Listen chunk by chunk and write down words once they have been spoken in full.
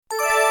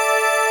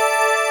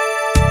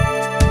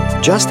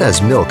Just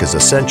as milk is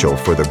essential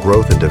for the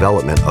growth and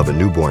development of a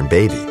newborn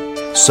baby,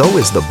 so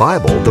is the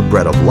Bible the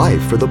bread of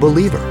life for the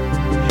believer.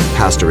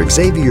 Pastor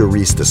Xavier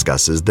Reese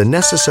discusses the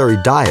necessary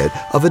diet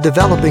of a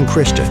developing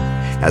Christian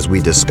as we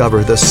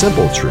discover the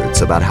simple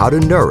truths about how to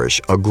nourish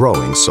a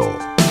growing soul.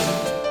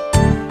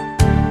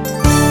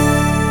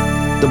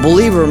 The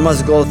believer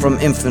must go from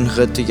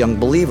infanthood to young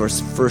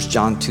believers, 1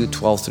 John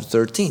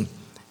 2:12-13.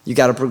 You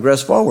got to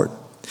progress forward.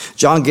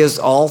 John gives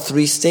all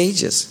three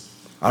stages.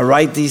 I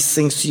write these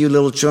things to you,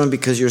 little children,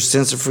 because your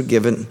sins are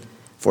forgiven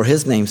for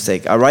his name's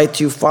sake. I write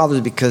to you, fathers,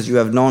 because you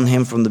have known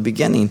him from the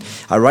beginning.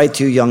 I write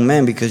to you, young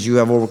men, because you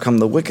have overcome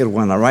the wicked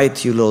one. I write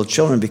to you, little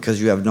children, because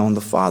you have known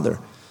the Father.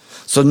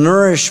 So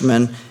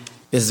nourishment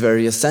is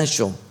very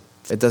essential.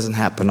 It doesn't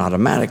happen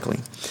automatically.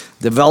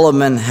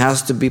 Development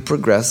has to be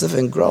progressive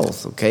and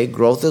growth, okay?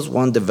 Growth is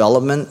one.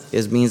 Development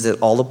means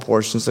that all the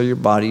portions of your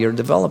body are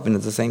developing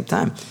at the same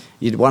time.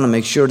 You'd want to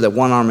make sure that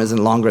one arm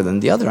isn't longer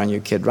than the other on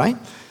your kid, right?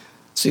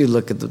 So you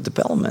look at the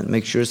development,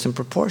 make sure it's in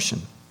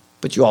proportion.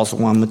 But you also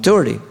want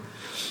maturity.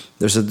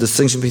 There's a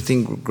distinction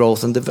between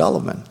growth and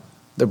development.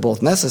 They're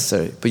both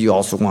necessary, but you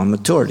also want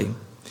maturity.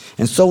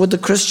 And so with the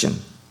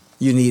Christian,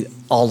 you need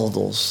all of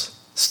those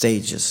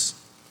stages.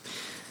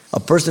 A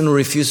person who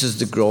refuses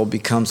to grow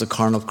becomes a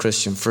carnal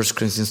Christian, 1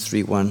 Corinthians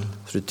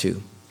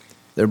 3:1-2.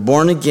 They're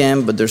born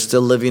again, but they're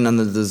still living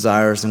under the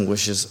desires and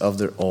wishes of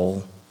their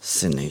old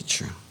sin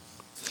nature.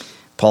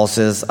 Paul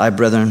says, I,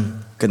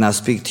 brethren, could not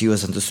speak to you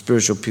as unto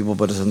spiritual people,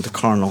 but as unto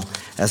carnal,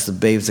 as the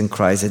babes in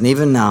Christ. And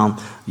even now,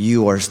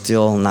 you are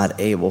still not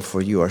able,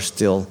 for you are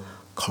still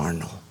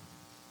carnal.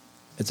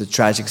 It's a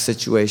tragic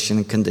situation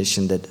and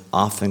condition that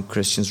often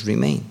Christians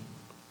remain.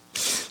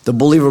 The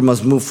believer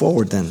must move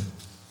forward then,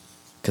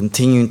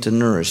 continuing to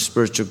nourish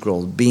spiritual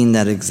growth, being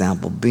that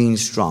example, being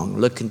strong,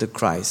 looking to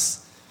Christ,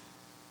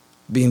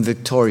 being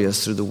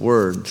victorious through the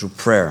word, through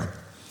prayer,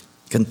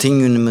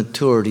 continuing in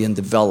maturity and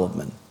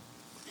development.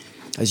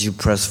 As you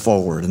press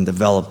forward in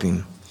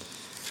developing,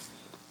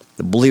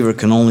 the believer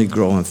can only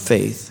grow in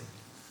faith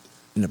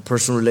in a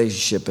personal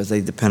relationship as they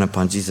depend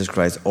upon Jesus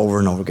Christ over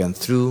and over again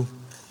through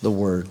the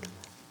word,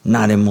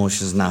 not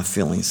emotions, not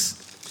feelings.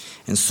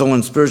 And so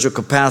in spiritual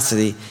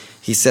capacity,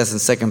 he says in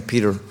 2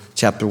 Peter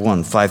chapter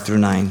 1,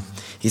 5-9,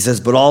 he says,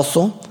 but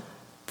also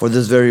for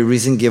this very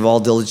reason, give all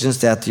diligence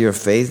to add to your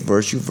faith,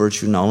 virtue,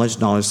 knowledge,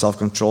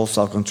 self-control,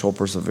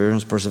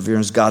 perseverance,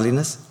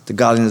 godliness, to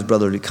godliness,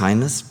 brotherly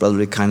kindness,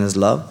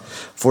 love.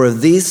 For if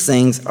these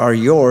things are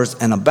yours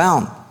and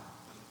abound,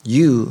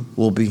 you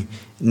will be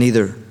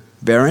neither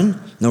barren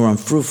nor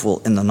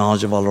unfruitful in the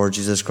knowledge of our Lord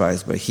Jesus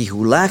Christ. But he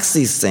who lacks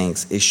these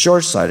things is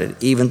short-sighted,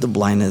 even to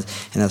blindness,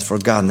 and has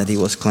forgotten that he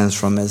was cleansed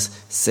from his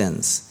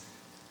sins.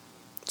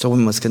 So we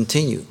must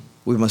continue.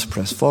 We must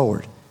press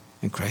forward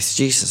in Christ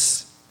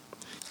Jesus.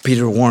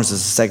 Peter warns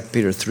us in 2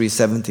 Peter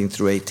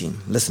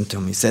 3:17-18. Listen to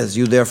him. He says,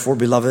 you therefore,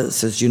 beloved,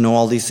 since you know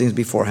all these things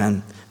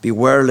beforehand,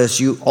 beware lest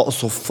you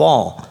also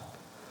fall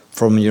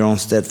from your own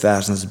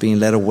steadfastness,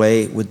 being led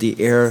away with the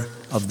error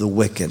of the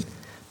wicked,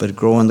 but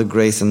grow in the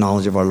grace and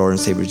knowledge of our Lord and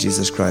Savior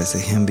Jesus Christ. To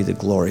him be the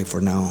glory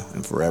for now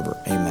and forever.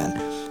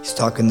 Amen. He's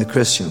talking to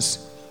Christians.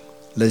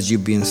 Lest you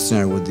be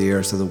ensnared with the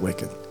errors of the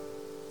wicked.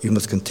 You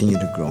must continue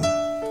to grow.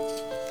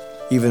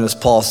 Even as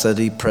Paul said,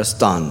 he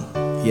pressed on.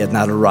 He had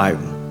not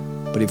arrived.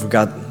 But he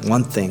forgot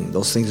one thing.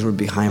 Those things were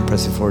behind,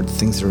 pressing forward, the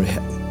things that are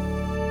ahead.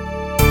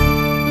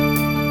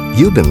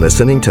 You've been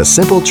listening to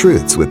Simple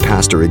Truths with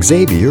Pastor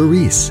Xavier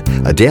Reese,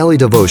 a daily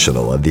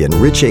devotional of the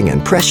enriching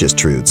and precious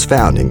truths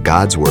found in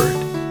God's Word.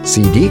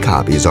 CD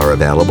copies are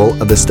available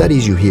of the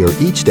studies you hear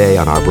each day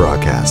on our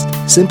broadcast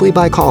simply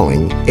by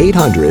calling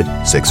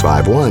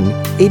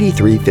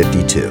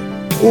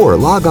 800-651-8352 or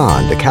log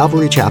on to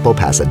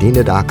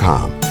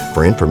CalvaryChapelPasadena.com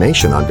for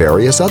information on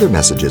various other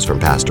messages from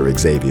Pastor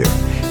Xavier.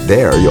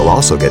 There, you'll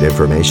also get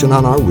information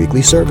on our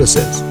weekly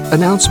services,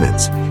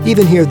 announcements,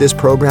 even hear this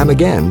program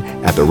again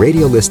at the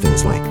radio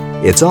listings link.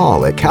 It's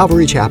all at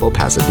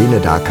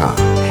CalvaryChapelPasadena.com.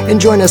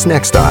 And join us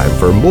next time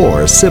for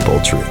more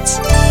Simple Truths.